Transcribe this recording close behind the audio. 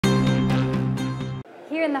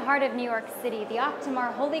Here in the heart of New York City, the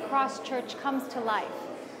Aghtamar Holy Cross Church comes to life.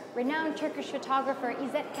 Renowned Turkish photographer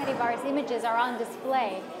İzzet Kadivar's images are on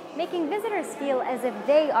display, making visitors feel as if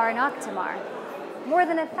they are in Aghtamar. More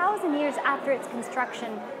than 1,000 years after its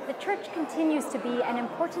construction, the church continues to be an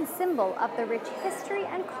important symbol of the rich history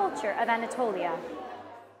and culture of Anatolia.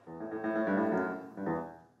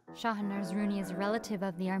 Shahan Arzruni is a relative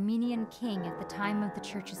of the Armenian king at the time of the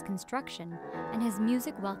church's construction, and his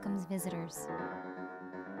music welcomes visitors.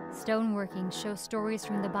 Stoneworking shows stories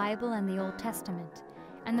from the Bible and the Old Testament,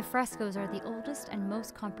 and the frescoes are the oldest and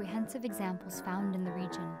most comprehensive examples found in the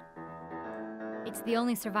region. It's the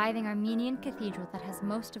only surviving Armenian cathedral that has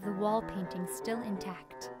most of the wall paintings still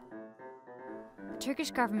intact. The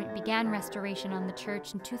Turkish government began restoration on the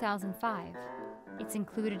church in 2005. It's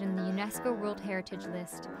included in the UNESCO World Heritage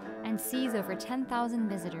List and sees over 10,000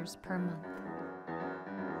 visitors per month.